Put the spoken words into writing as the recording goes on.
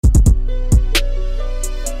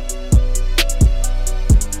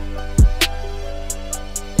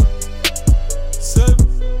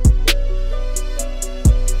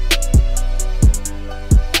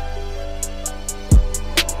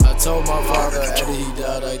after he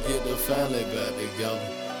died, I get the family back together.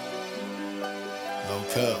 No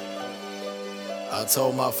cap. I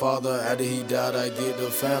told my father after he died, I get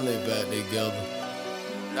the family back together.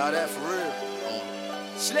 Now that for real.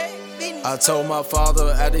 I told my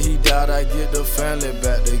father after he died, I get the family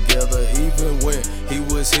back together. Even when he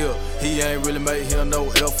was here, he ain't really made him no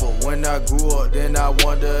effort. When I grew up, then I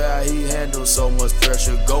wonder how he handled so much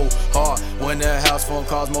pressure. Go hard when that house phone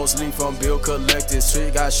calls, mostly from bill collectors.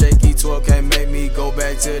 Shit got shaky, 12 can't make me go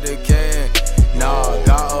back to the can. Nah,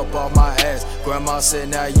 got up off my ass. Grandma said,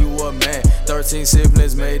 now you a man. 13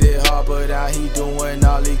 siblings made it hard, but now he doing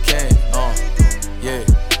all he can. Yeah.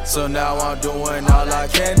 So now I'm doing all I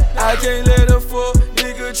can. I can't let a fuck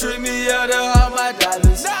nigga trick me out of all my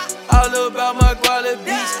dollars. All about my quality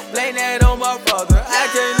beats, blame that on my father. I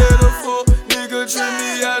can't let a fuck nigga trick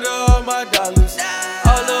me out of all my dollars.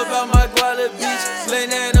 All about my quality beats, blame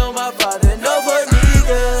that on my father. No for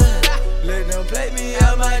nigga, let them play me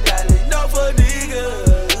out my dollars. No for nigga,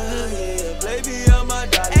 yeah, play me out my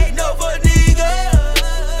dollars. No for nigga,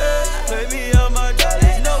 play me out my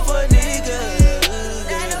dollars. No for nigga.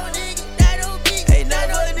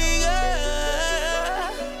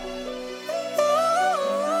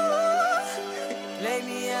 Play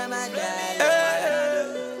me out my dollar.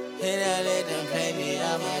 And I let them play me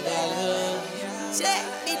out my dollar.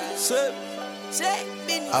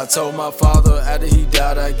 I told my father after he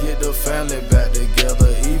died, I get the family back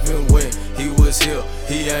together. Even when he was here,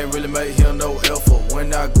 he ain't really made him no effort.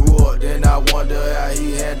 When I grew up, then I wonder how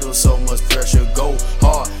he handled so much pressure. Go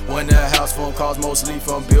hard when that house phone calls, mostly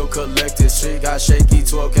from bill collectors. Shit got shaky,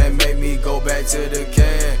 12 can't make me go back to the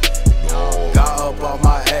can. Got up off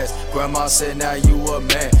my ass. Grandma said, now you a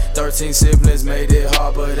man. 13 siblings made it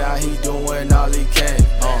hard, but now he doing all he can.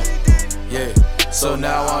 Yeah. So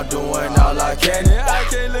now I'm doing all I can. And I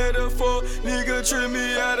can't let a fuck nigga trick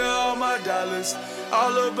me out of all my dollars.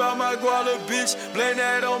 All about my guala bitch, blame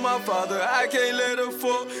that on my father. I can't let a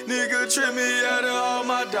fuck nigga trick me out of all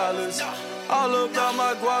my dollars. All about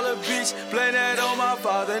my guala bitch, blame that on my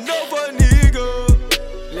father. No for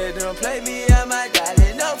nigga, let them play me out my dollars.